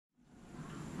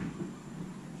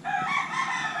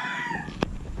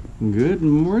Good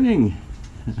morning,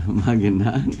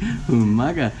 magandang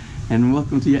umaga, and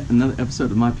welcome to yet another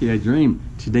episode of My PI Dream.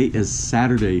 Today is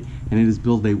Saturday, and it is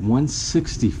build day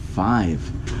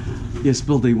 165. Yes,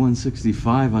 build day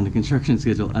 165 on the construction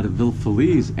schedule out of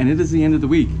FELIZ, and it is the end of the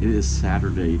week. It is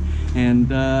Saturday,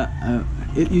 and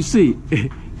you see,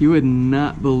 you would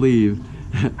not believe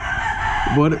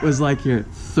what it was like here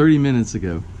 30 minutes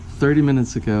ago. 30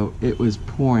 minutes ago, it was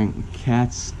pouring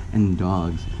cats and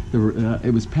dogs.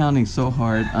 It was pounding so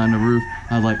hard on the roof.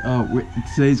 I was like, oh,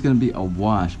 today's going to be a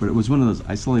wash. But it was one of those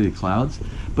isolated clouds.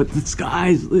 But the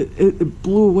skies, it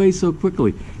blew away so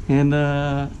quickly. And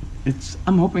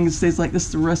I'm hoping it stays like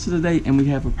this the rest of the day, and we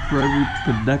have a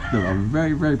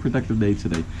very, very productive day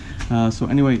today. So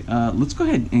anyway, let's go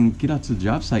ahead and get out to the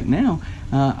job site now.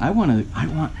 I want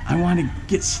to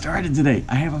get started today.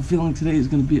 I have a feeling today is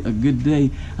going to be a good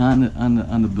day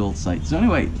on the build site. So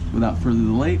anyway, without further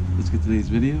delay, let's get today's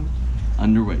video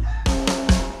underway.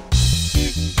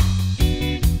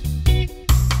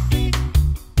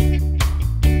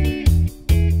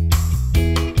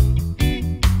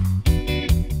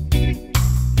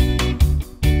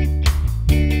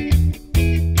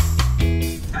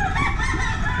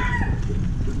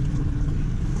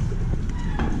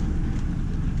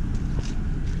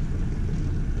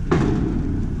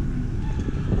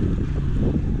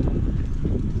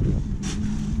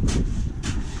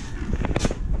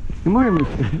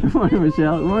 Good morning,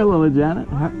 Michelle. Good morning, Lila Janet.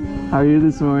 How are you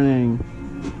this morning?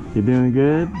 You doing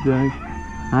good?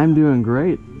 I'm doing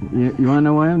great. You want to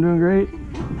know why I'm doing great?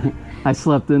 I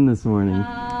slept in this morning.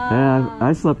 Yeah,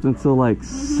 I slept until like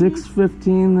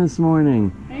 6:15 this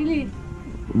morning. Really?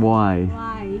 Why?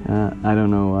 I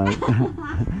don't know why.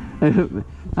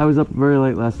 I was up very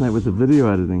late last night with the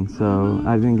video editing, so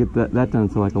I didn't get that done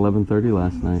until like 11:30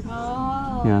 last night.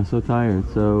 Yeah, so tired.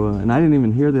 So, and I didn't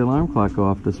even hear the alarm clock go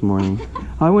off this morning.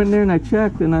 I went in there and I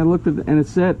checked, and I looked at it, and it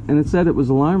said it was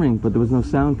alarming, but there was no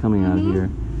sound coming out of here.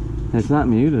 And it's not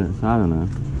muted, so I don't know.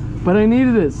 But I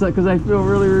needed it because I feel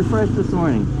really refreshed this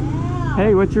morning. Yeah.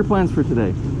 Hey, what's your plans for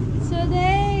today?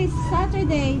 Today is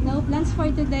Saturday. No plans for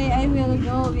today. I will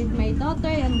go with my daughter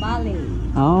and ballet.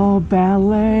 Oh,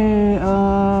 ballet.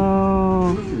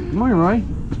 Oh. Good morning, Roy.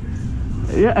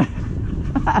 Yeah.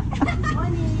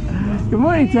 Good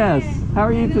morning, Tess. How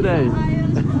are you today?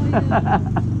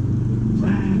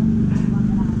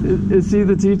 Is he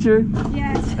the teacher?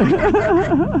 Yes.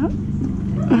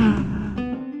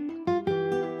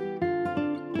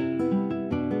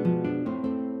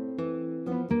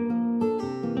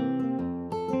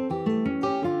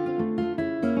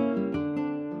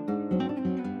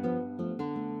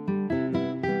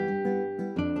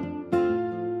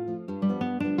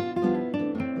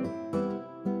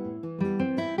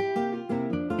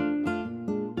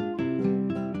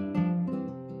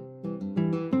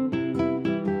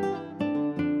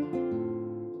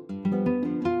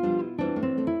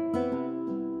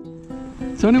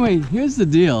 So anyway, here's the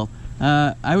deal.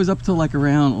 I was up till like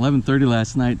around 11:30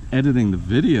 last night editing the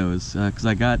videos because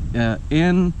I got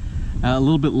in a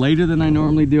little bit later than I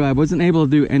normally do. I wasn't able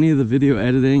to do any of the video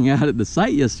editing out at the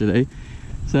site yesterday,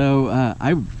 so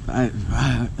I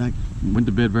went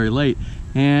to bed very late,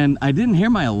 and I didn't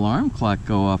hear my alarm clock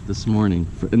go off this morning,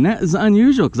 and that is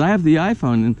unusual because I have the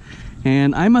iPhone,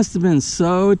 and I must have been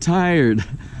so tired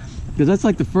because that's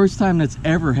like the first time that's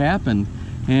ever happened.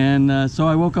 And so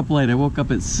I woke up late. I woke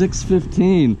up at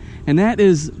 6:15, and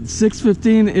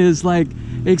 6:15 is like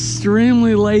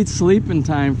extremely late sleeping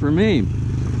time for me.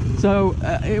 So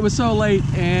it was so late,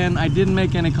 and I didn't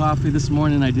make any coffee this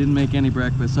morning. I didn't make any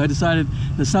breakfast, so I decided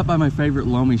to stop by my favorite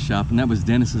lomi shop, and that was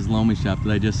Dennis's Lomi Shop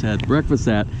that I just had breakfast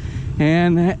at,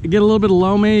 and get a little bit of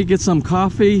lomi, get some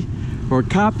coffee, or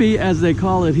copy as they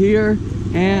call it here.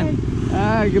 And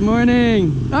good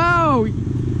morning. Oh,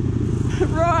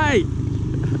 right.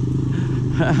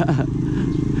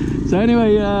 So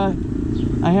anyway,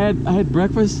 I had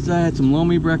breakfast. I had some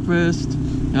lomi breakfast.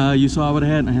 You saw what I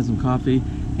had, and I had some coffee,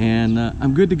 and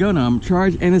I'm good to go now. I'm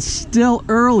charged, and it's still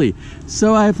early,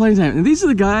 so I have plenty of time. And these are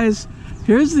the guys.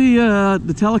 Here's the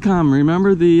telecom.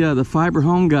 Remember the fiber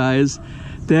home guys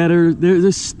that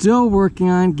they're still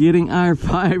working on getting our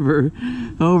fiber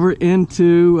over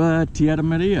into Tierra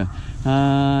Maria.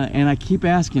 And I keep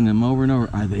asking them over and over,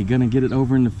 are they gonna get it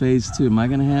over into phase 2? Am I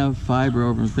gonna have fiber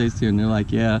over in phase 2? And they're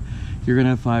like, yeah, you're gonna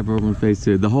have fiber over in phase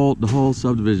 2. The whole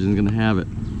subdivision is gonna have it.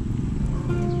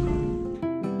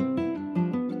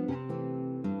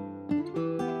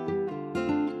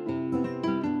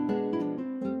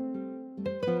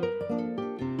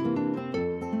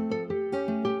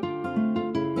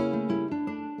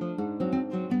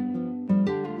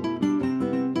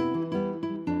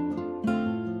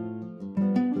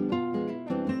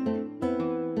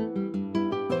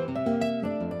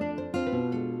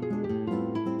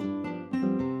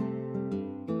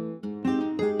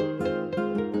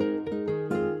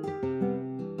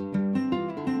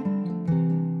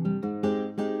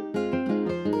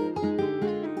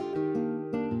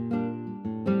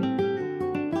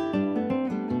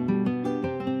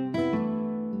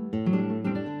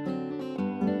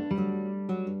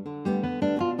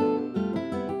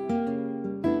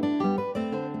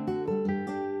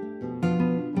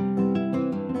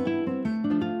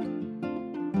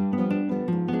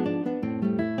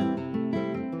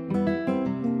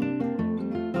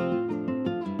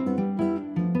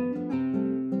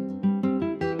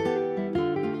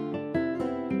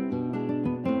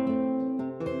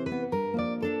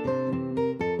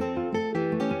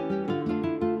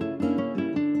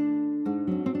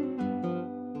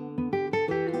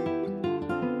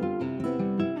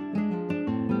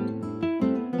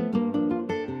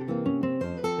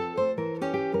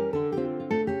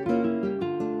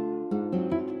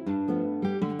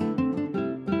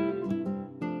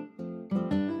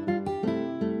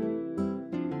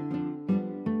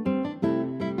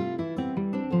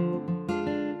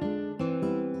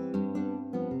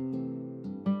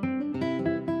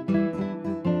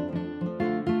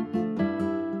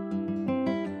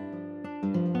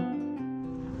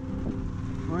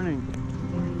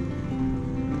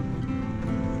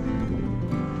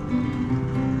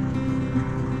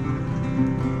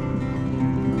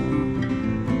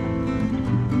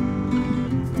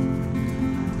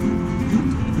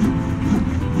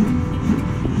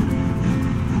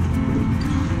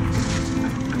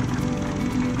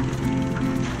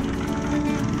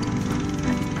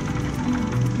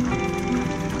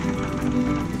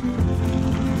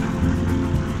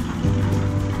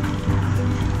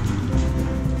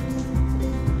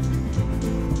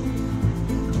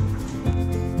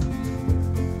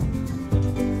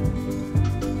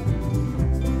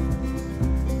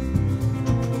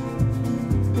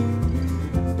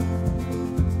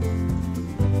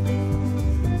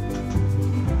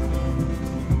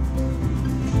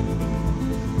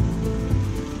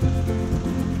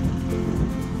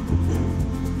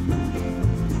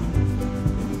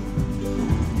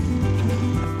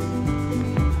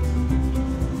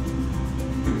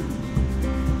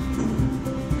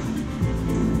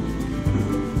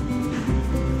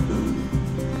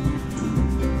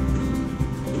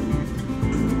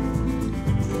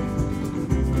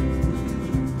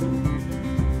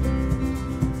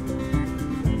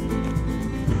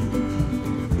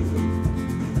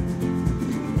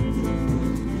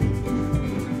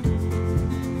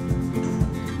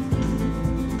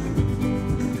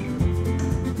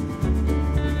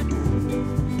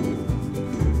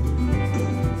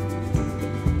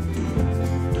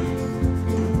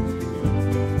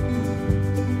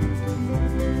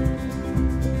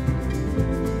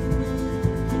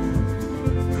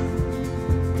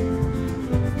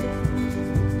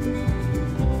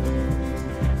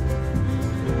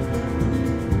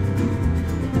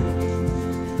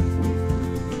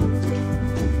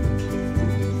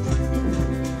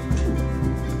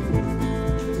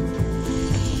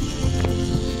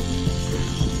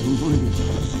 morning.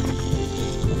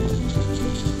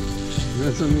 You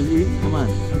got something to eat? Come on.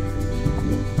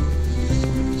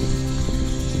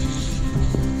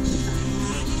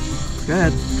 Go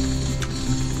ahead.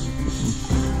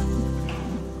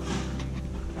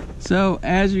 So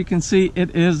as you can see,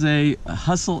 it is a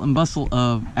hustle and bustle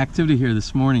of activity here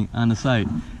this morning on the site.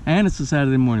 And it's a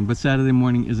Saturday morning, but Saturday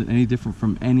morning isn't any different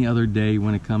from any other day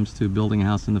when it comes to building a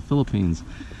house in the Philippines.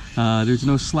 There's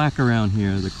no slack around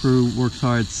here. The crew works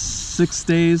hard 6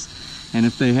 days, and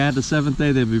if they had the 7th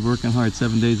day, they'd be working hard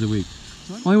 7 days a week.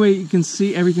 Only way you can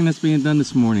see everything that's being done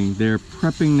this morning, they're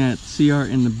prepping that CR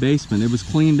in the basement. It was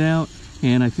cleaned out,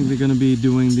 and I think they're going to be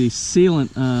doing the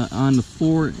sealant on the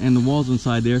floor and the walls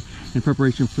inside there in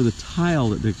preparation for the tile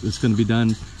that's going to be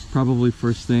done probably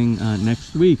first thing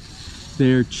next week.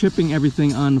 They're chipping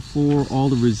everything on the floor, all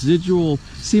the residual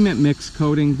cement mix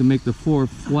coating to make the floor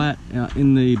flat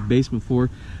in the basement floor,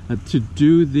 to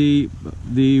do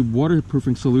the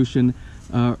waterproofing solution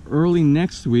early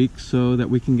next week so that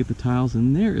we can get the tiles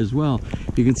in there as well.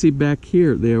 You can see back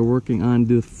here they are working on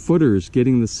the footers,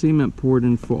 getting the cement poured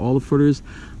in for all the footers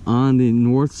on the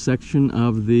north section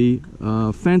of the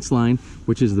fence line,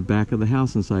 which is the back of the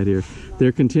house inside here.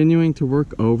 They're continuing to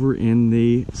work over in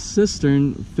the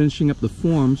cistern, finishing up the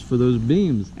forms for those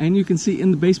beams. And you can see in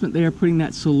the basement they are putting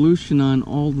that solution on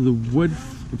all the wood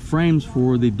frames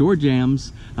for the door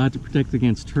jambs to protect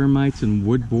against termites and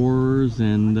wood borers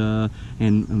and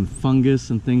fungus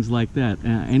and things like that.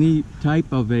 Any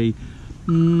type of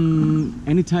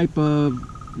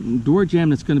door jamb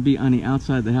that's going to be on the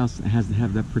outside of the house has to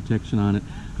have that protection on it,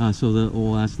 so that it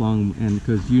will last long. And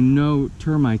because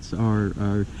termites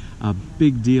are a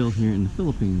big deal here in the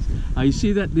Philippines. You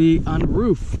see that on the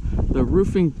roof, the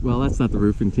roofing, well, that's not the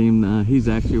roofing team. He's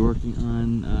actually working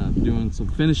on doing some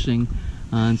finishing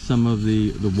on some of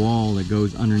the wall that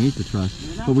goes underneath the truss.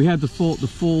 But we have the full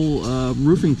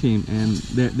roofing team, and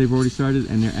they've already started,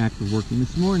 and they're active working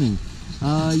this morning.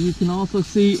 You can also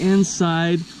see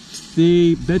inside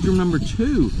the bedroom number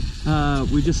 2,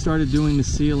 we just started doing the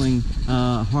ceiling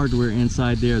hardware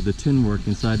inside there, the tin work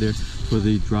inside there for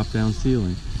the drop-down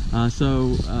ceiling. And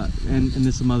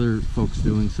there's some other folks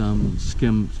doing some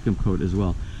skim coat as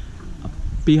well. A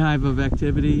beehive of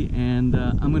activity, and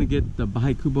I'm going to get the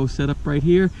Bahay Kubo set up right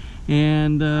here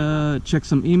and check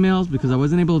some emails, because I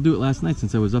wasn't able to do it last night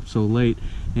since I was up so late,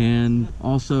 and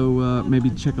also maybe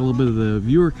check a little bit of the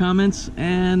viewer comments,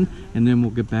 and then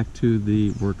we'll get back to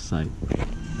the work site.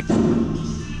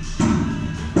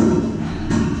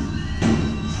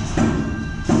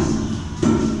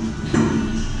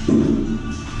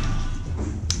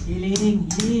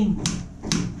 Healing.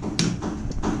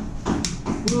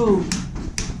 Whoa.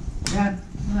 That.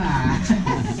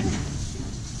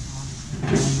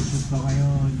 Busog pa kayo.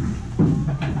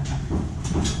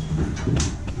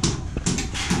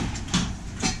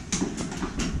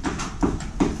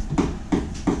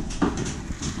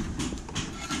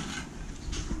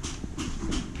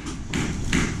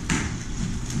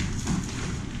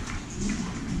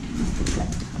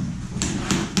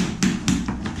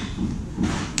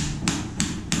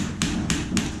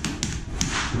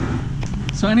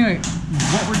 So anyway,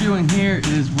 what we're doing here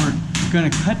is we're going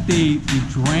to cut the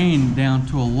drain down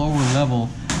to a lower level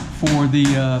for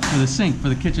the sink, for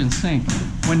the kitchen sink.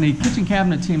 When the kitchen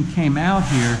cabinet team came out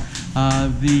here,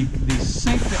 the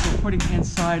sink that we're putting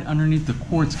inside underneath the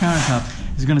quartz countertop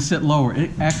is going to sit lower. It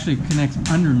actually connects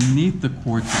underneath the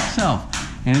quartz itself,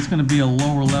 and it's going to be a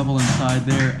lower level inside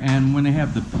there. And when they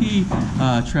have the P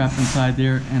trap inside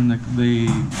there and the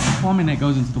plumbing that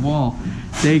goes into the wall,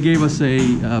 they gave us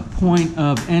a point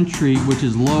of entry which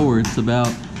is lower. It's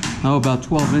about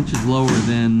 12 inches lower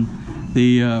than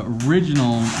the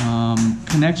original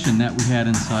connection that we had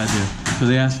inside there. So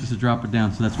they asked us to drop it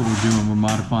down, so that's what we're doing. We're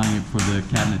modifying it for the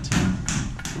cabinet team.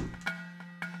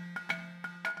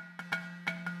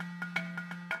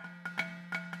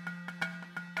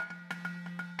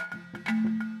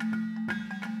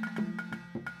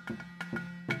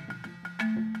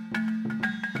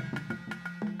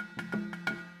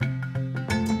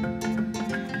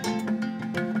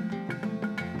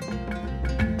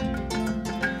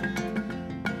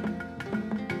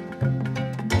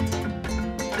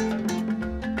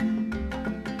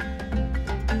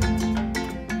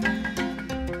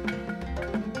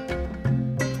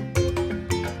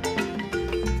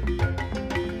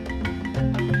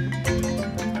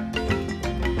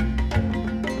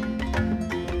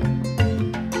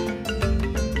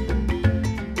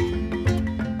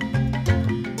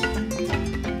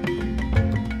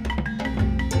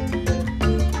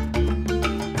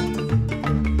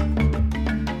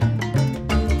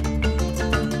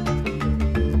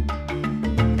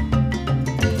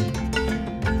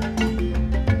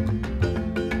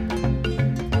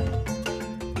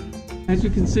 as you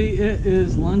can see, it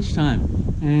is lunchtime,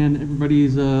 and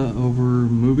everybody's over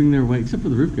moving their way, except for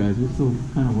the roof guys. We're still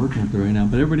kind of working up there right now,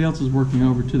 but everybody else is working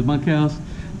over to the bunkhouse.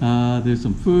 There's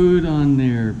some food on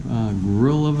their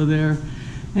grill over there,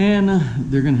 and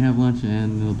they're gonna have lunch,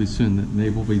 and it'll be soon that they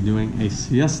will be doing a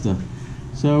siesta.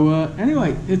 So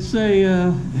anyway,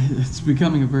 it's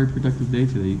becoming a very productive day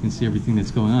today. You can see everything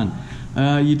that's going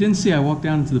on. You didn't see I walked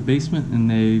down into the basement, and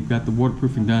they've got the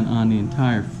waterproofing done on the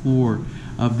entire floor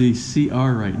of the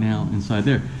CR right now inside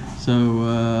there.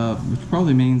 So which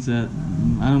probably means that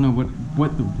I don't know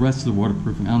what the rest of the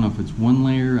waterproofing, I don't know if it's one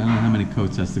layer, I don't know how many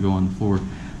coats has to go on the floor.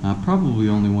 Probably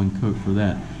only one coat for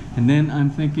that. And then I'm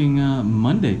thinking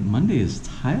Monday is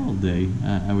tile day,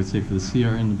 I would say, for the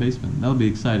CR in the basement. That'll be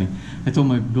exciting. I told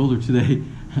my builder today,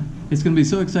 it's going to be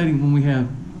so exciting when we have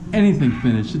anything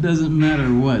finished. It doesn't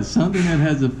matter what. Something that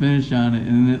has a finish on it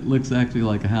and it looks actually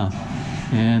like a house.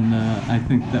 And I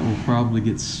think that will probably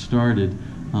get started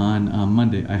on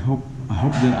Monday. I hope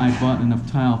that I bought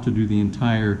enough tile to do the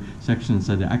entire section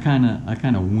inside there. I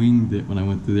kind of winged it when I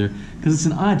went through there because it's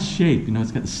an odd shape. You know,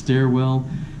 it's got the stairwell,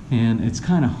 and it's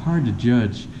kind of hard to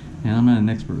judge, and I'm not an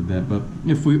expert with that, but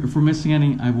if we're missing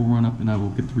any, I will run up and I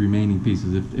will get the remaining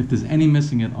pieces. If there's any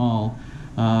missing at all,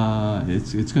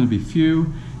 it's going to be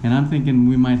few, and I'm thinking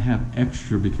we might have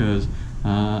extra because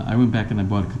I went back and I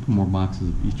bought a couple more boxes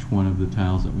of each one of the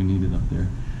tiles that we needed up there.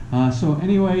 So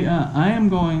anyway, I am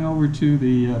going over to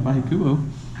the Bahay Kubo,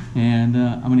 and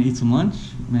I'm going to eat some lunch,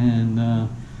 and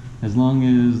as long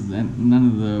as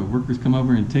none of the workers come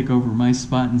over and take over my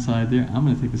spot inside there, I'm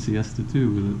going to take a siesta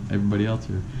too with everybody else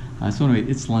here. So anyway,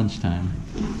 it's lunchtime.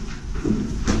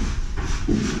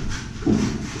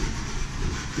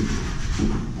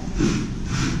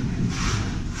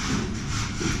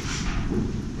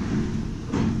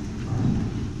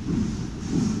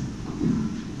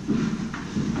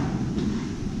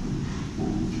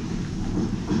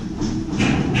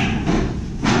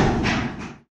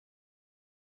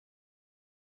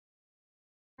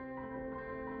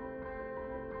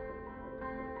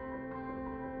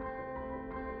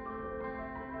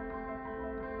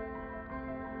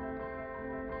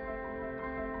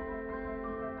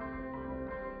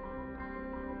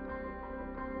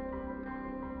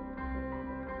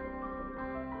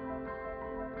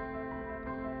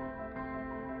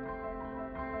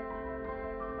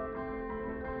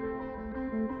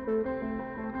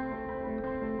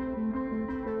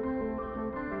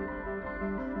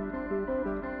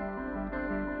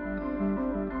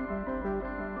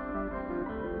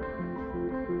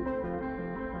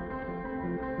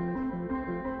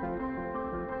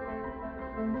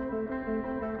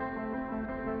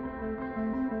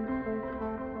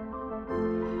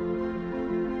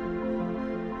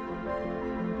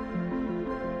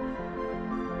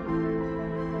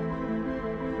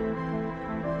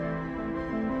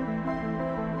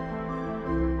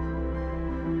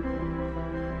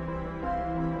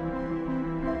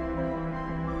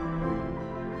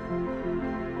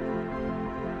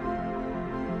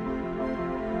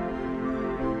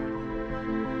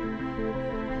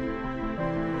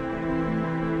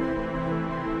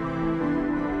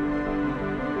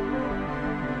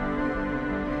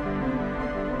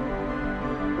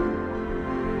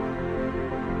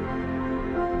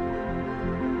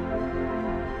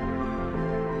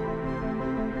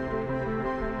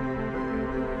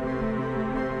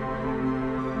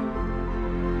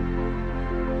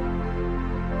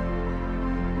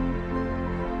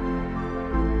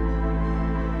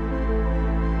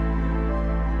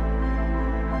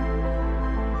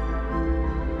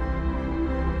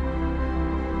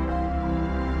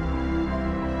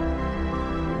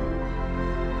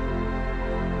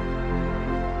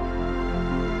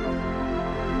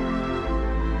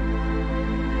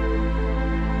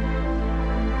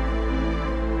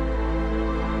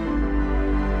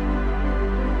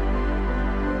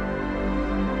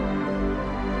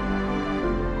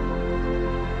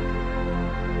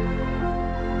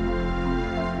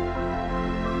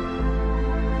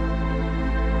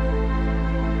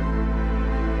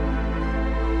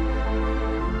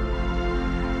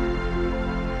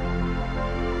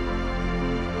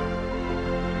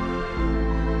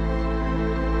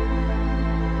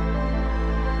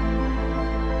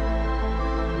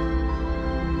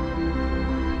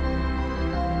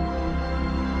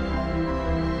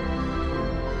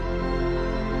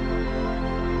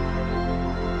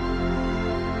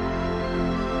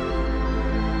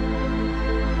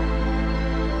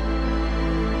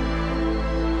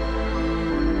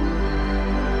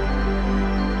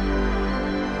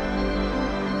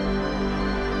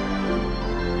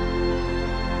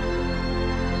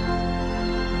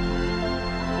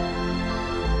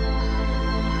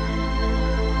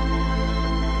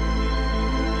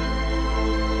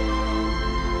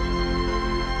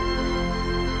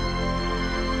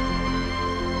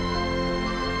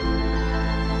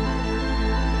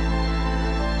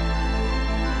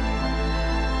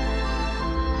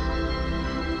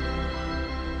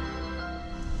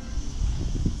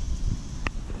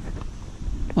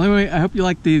 Well, anyway, I hope you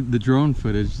like the drone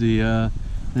footage. The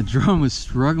drone was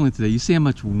struggling today. You see how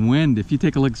much wind. If you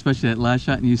take a look, especially at that last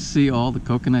shot, and you see all the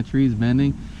coconut trees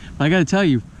bending. But I got to tell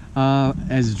you,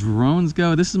 as drones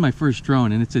go, this is my first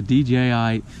drone, and it's a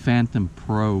DJI Phantom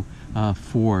Pro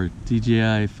 4,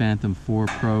 DJI Phantom 4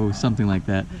 Pro, something like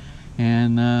that.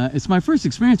 And it's my first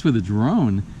experience with a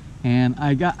drone, and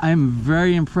I'm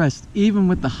very impressed, even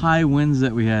with the high winds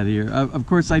that we had here. Of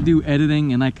course, I do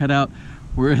editing, and I cut out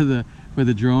where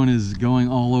the drone is going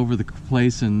all over the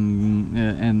place,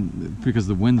 and because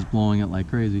the wind's blowing it like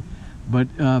crazy. But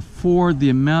for the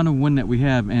amount of wind that we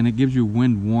have, and it gives you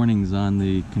wind warnings on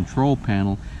the control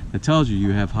panel that tells you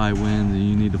you have high winds and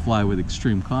you need to fly with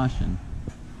extreme caution.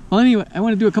 Well, anyway, I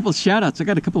want to do a couple of shout outs. I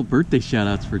got a couple of birthday shout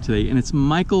outs for today, and it's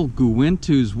Michael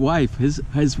Guintu's wife.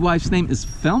 His wife's name is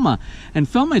Thelma. And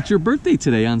Thelma, it's your birthday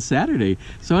today on Saturday.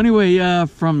 So anyway,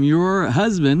 from your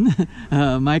husband,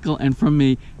 Michael, and from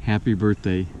me, happy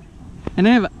birthday. And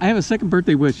I have a second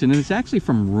birthday wish, and it's actually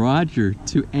from Roger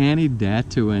to Annie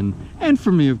Datuin, and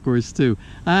for me, of course, too.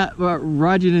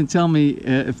 Roger didn't tell me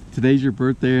if today's your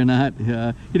birthday or not. He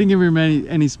didn't give me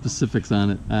any specifics on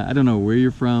it. I don't know where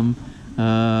you're from.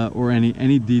 Or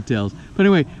any details. But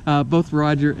anyway, both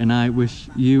Roger and I wish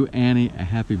you, Annie, a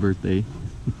happy birthday.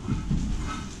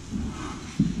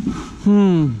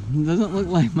 Doesn't look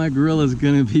like my grill is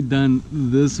going to be done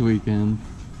this weekend.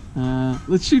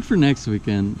 Let's shoot for next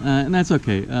weekend, and that's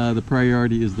okay. The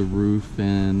priority is the roof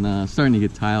and starting to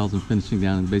get tiles and finishing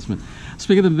down in the basement.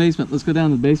 Speaking of the basement, let's go down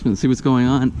to the basement and see what's going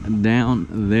on down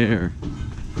there.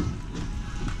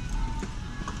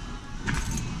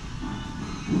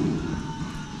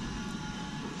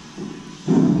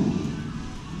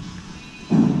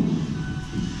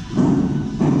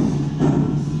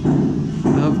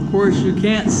 Of course, you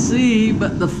can't see,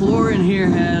 but the floor in here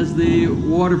has the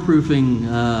waterproofing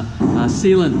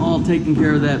sealant all taken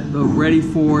care of, that ready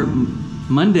for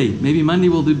Monday. Maybe Monday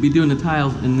we'll be doing the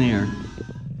tiles in there.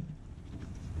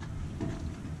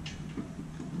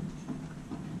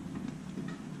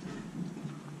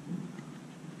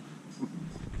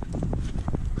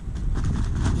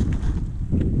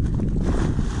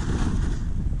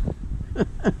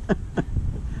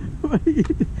 What are you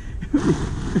doing?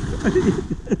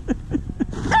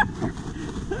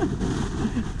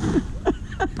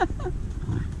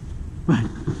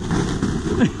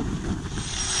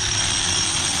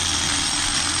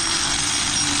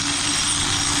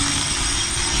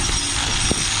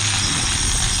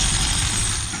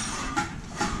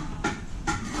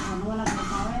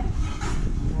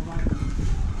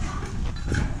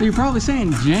 You're probably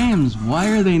saying, James, why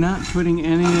are they not putting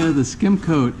any of the skim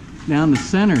coat down the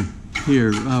center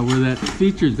here where that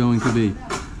feature is going to be?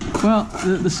 Well,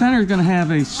 the center is going to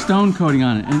have a stone coating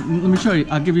on it, and let me show you.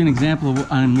 I'll give you an example of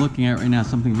what I'm looking at right now,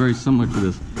 something very similar to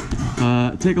this.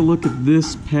 Take a look at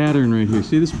this pattern right here.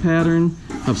 See this pattern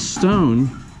of stone?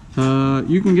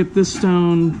 You can get this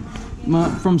stone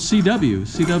from CW.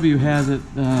 CW has it.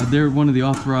 They're one of the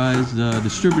authorized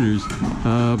distributors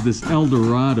of this El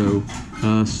Dorado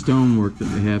stonework that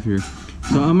they have here.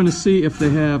 So I'm going to see if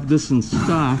they have this in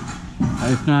stock.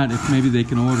 If not, if maybe they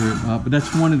can order it. But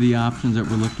that's one of the options that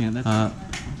we're looking at.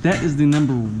 That is the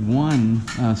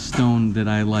 #1 stone that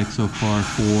I like so far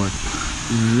for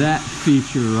that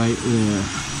feature right there.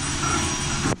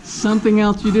 Something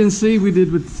else you didn't see we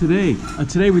did with today.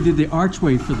 Today we did the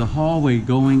archway for the hallway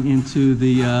going into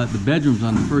the bedrooms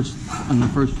on the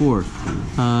first floor.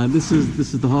 This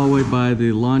is the hallway by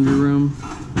the laundry room,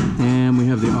 and we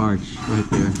have the arch right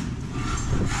there.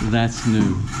 That's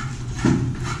new.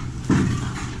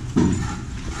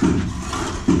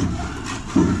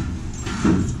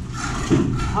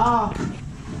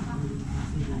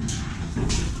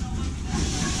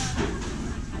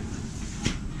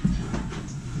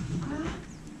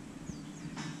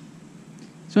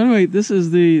 So anyway, this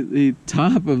is the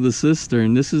top of the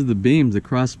cistern. This is the beams, the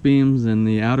cross beams and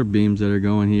the outer beams that are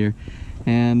going here,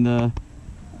 and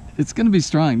it's going to be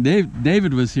strong.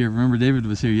 David was here. Remember, David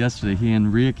was here yesterday. He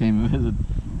and Rhea came and visited,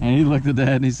 and he looked at that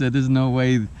and he said, "There's no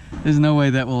way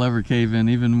that will ever cave in,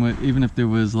 even if there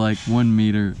was like 1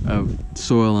 meter of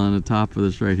soil on the top of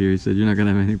this right here." He said, "You're not going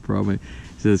to have any problem."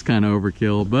 He said, "It's kind of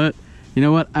overkill, but you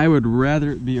know what? I would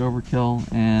rather it be overkill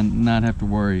and not have to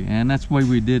worry." And that's why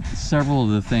we did several of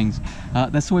the things.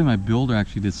 That's the way my builder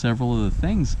actually did several of the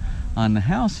things on the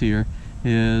house here.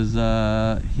 Is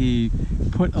he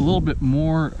put a little bit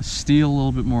more steel, a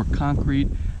little bit more concrete,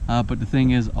 but the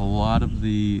thing is, a lot of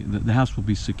the house will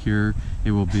be secure,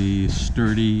 it will be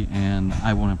sturdy, and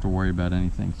I won't have to worry about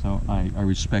anything. So I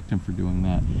respect him for doing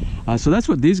that. So that's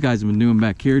what these guys have been doing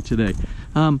back here today.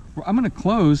 I'm going to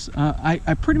close.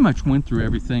 I pretty much went through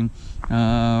everything,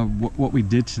 what we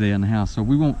did today on the house, so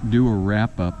we won't do a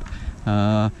wrap up.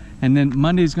 And then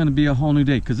Monday is going to be a whole new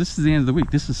day, because this is the end of the week.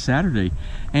 This is Saturday,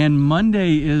 and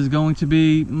Monday is going to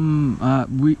be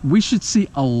we should see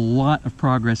a lot of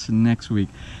progress next week.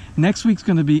 Next week's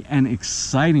going to be an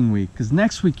exciting week, because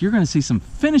next week you're going to see some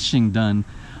finishing done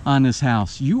on this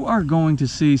house. You are going to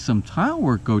see some tile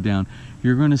work go down.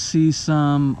 You're going to see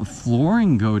some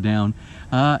flooring go down,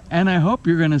 and I hope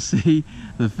you're going to see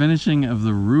the finishing of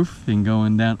the roofing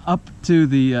going down up to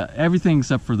the everything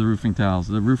except for the roofing tiles.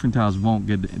 The roofing tiles won't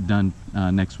get done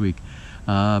next week,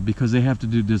 because they have to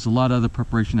do, there's a lot of other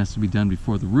preparation has to be done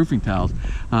before the roofing tiles.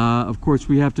 Of course,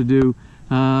 we have to do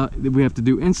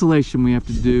insulation, we have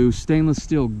to do stainless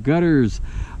steel gutters,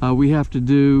 we have to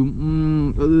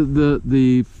do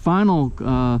the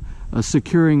final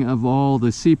securing of all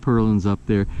the C-purlins up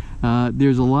there.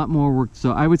 There's a lot more work,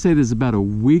 so I would say there's about a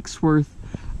week's worth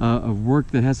of work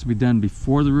that has to be done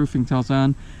before the roofing tiles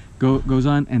goes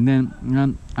on, and then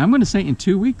I'm going to say in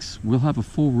 2 weeks we'll have a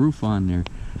full roof on there.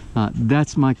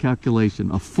 That's my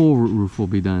calculation. A full roof will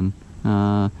be done.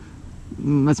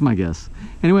 That's my guess.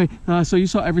 Anyway, so you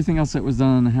saw everything else that was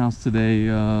done on the house today,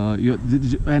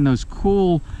 and those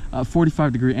cool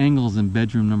 45-degree angles in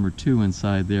bedroom number 2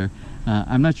 inside there.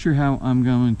 I'm not sure how I'm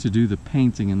going to do the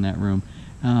painting in that room.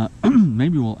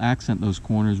 Maybe we'll accent those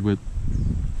corners with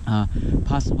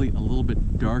possibly a little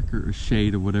bit darker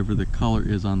shade of whatever the color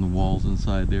is on the walls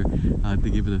inside there, to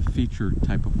give it a feature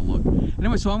type of a look.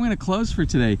 Anyway, so I'm going to close for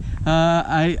today.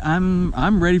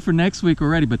 I'm ready for next week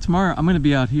already, but tomorrow I'm going to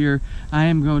be out here. I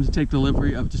am going to take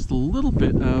delivery of just a little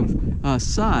bit of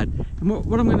sod. And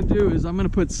what I'm going to do is I'm going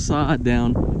to put sod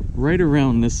down right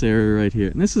around this area right here.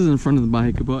 And this is in front of the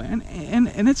Weigl,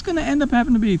 and it's going to end up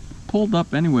having to be pulled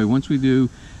up anyway once we do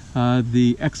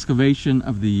the excavation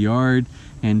of the yard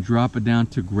and drop it down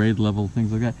to grade level,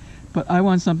 things like that. But I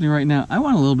want something right now. I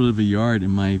want a little bit of a yard in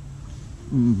my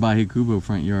Weigl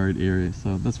front yard area,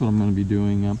 so that's what I'm going to be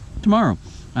doing tomorrow.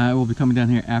 I will be coming down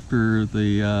here after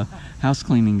the house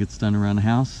cleaning gets done around the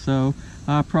house, so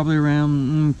probably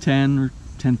around 10 or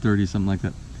 10:30, something like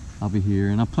that. I'll be here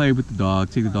and I'll play with the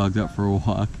dog, take the dogs out for a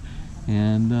walk,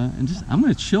 and just I'm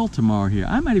going to chill tomorrow here.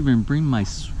 I might even bring my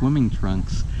swimming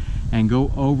trunks and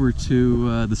go over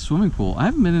to the swimming pool. I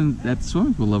haven't been in that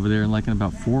swimming pool over there in like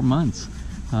about 4 months,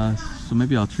 so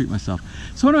maybe I'll treat myself.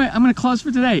 So anyway, I'm going to close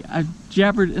for today. I've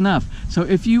jabbered enough. So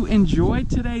if you enjoyed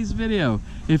today's video,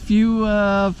 if you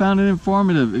found it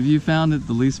informative, if you found it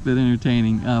the least bit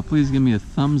entertaining, please give me a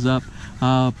thumbs up.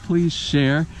 Please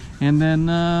share, and then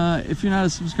if you're not a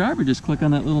subscriber, just click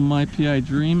on that little My PI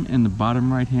Dream in the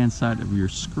bottom right hand side of your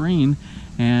screen,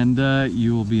 and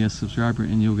you will be a subscriber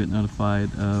and you'll get notified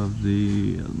of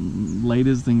the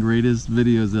latest and greatest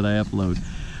videos that I upload.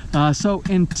 So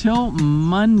until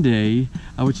Monday,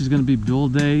 which is going to be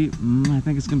build day, I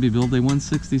think it's going to be build day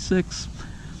 166.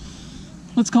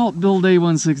 Let's call it build day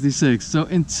 166. So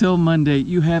until Monday,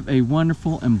 you have a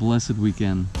wonderful and blessed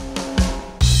weekend.